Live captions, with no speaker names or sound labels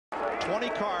20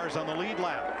 cars on the lead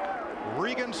lap.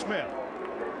 Regan Smith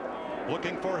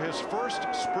looking for his first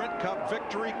Sprint Cup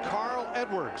victory. Carl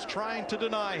Edwards trying to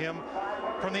deny him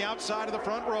from the outside of the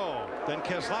front row. Then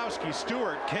Keselowski,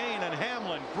 Stewart, Kane, and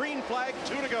Hamlin. Green flag,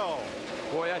 2 to go.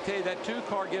 Boy, I tell you, that 2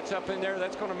 car gets up in there.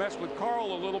 That's going to mess with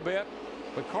Carl a little bit.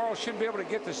 But Carl should be able to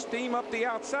get the steam up the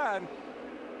outside.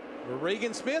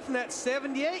 Regan Smith in that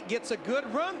 78 gets a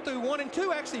good run through 1 and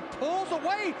 2. Actually pulls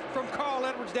away from Carl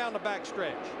Edwards down the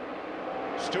backstretch.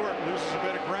 Stewart loses a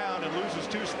bit of ground and loses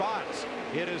 2 spots.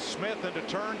 It is Smith into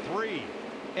turn 3.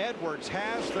 Edwards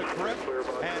has the grip,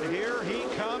 and here he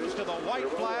comes to the white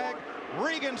flag.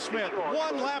 Regan Smith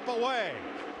 1 lap away.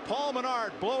 Paul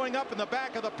Menard blowing up in the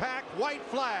back of the pack. White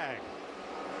flag.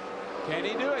 Can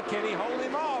he do it? Can he hold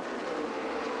him off?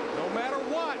 No matter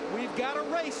what, we've got a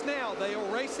race now. They'll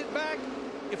race it back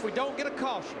if we don't get a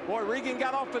caution. Boy, Regan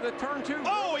got off of the turn 2.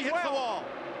 Oh, he hits the wall.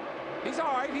 He's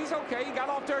all right. He's okay. He got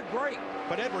off there great.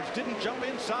 But Edwards didn't jump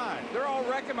inside. They're all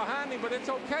wrecking behind him, but it's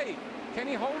okay. Can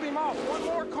he hold him off? One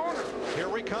more corner. Here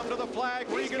we come to the flag.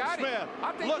 Regan Smith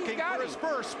looking for his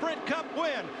first Sprint Cup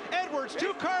win. Edwards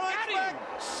 2 car lengths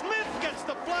back. Smith gets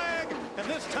the flag, and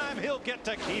this time he'll get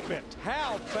to keep it.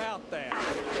 How about that?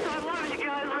 I love you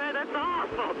guys, man. That's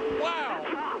awesome. Wow.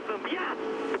 That's awesome. Yes.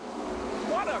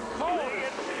 What a call.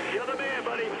 You're the man,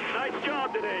 buddy. Nice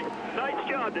job today. Nice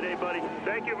job today, buddy.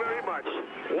 Thank you very much.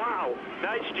 Wow.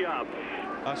 Nice job.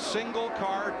 A single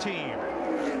car team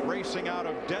racing out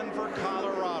of Denver,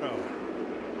 Colorado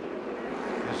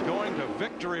is going to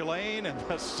victory lane in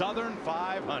the Southern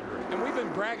 500. And we've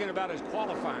been bragging about his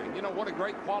qualifying. You know, what a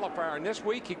great qualifier. And this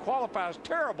week he qualifies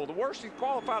terrible. The worst he's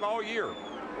qualified all year.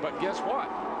 But guess what?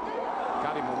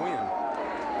 Got him a win.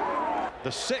 The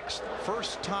 6th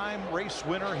first-time race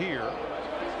winner here.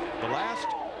 The last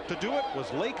to do it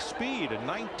was Lake Speed in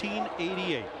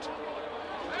 1988.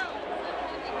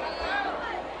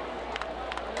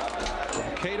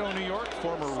 From Cato, New York,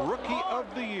 former Rookie of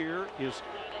the Year is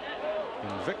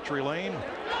in victory lane,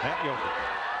 Matt Yoder.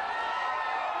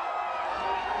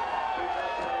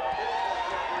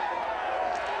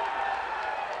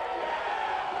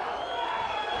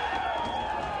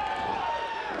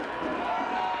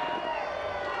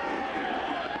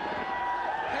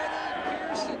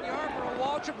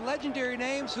 Legendary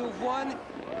names who have won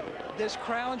this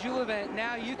crown jewel event.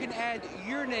 Now you can add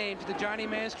your name to the Johnny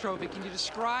Mans Trophy. Can you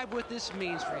describe what this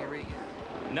means for you, Regan?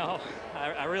 No,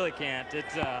 I really can't.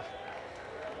 It's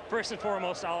first and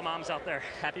foremost, all the moms out there,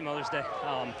 happy Mother's Day.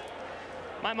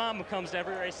 My mom comes to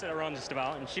every race that I run just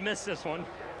about, and she missed this one.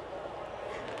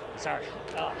 Sorry.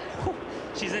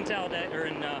 She's in Talladega, or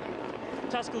in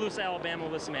Tuscaloosa, Alabama,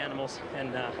 with some animals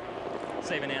and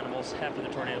saving animals after the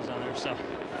tornadoes down there. So,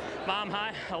 Mom,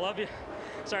 hi, I love you.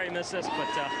 Sorry you missed this, but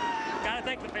gotta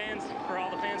thank the fans, for all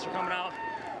the fans for coming out.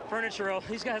 Furniture Row,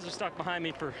 these guys have stuck behind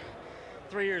me for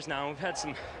 3 years now. We've had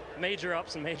some major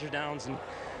ups and major downs, and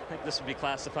I think this would be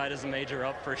classified as a major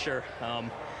up for sure.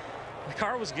 The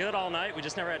car was good all night. We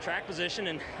just never had track position,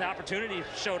 and the opportunity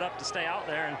showed up to stay out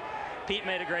there, and Pete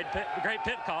made a great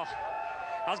pit call.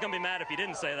 I was gonna be mad if he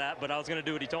didn't say that, but I was gonna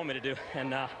do what he told me to do,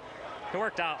 and it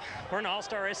worked out. We're in an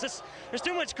all-star race. There's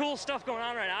too much cool stuff going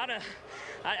on right now.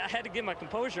 I had to get my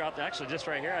composure out there. Actually, just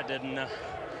right here I did. And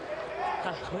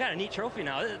we got a neat trophy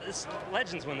now.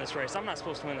 Legends win this race. I'm not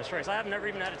supposed to win this race. I have never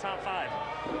even had a top 5.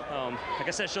 I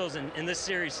guess that shows in this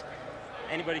series,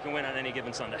 anybody can win on any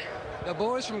given Sunday. The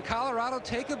boys from Colorado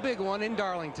take a big one in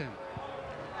Darlington.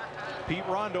 Pete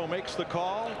Rondo makes the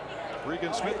call.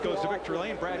 Regan Smith goes to victory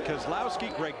lane. Brad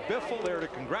Keselowski, Greg Biffle there to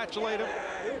congratulate him.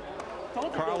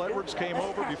 Carl Edwards came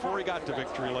over before he got to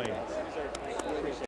victory lane.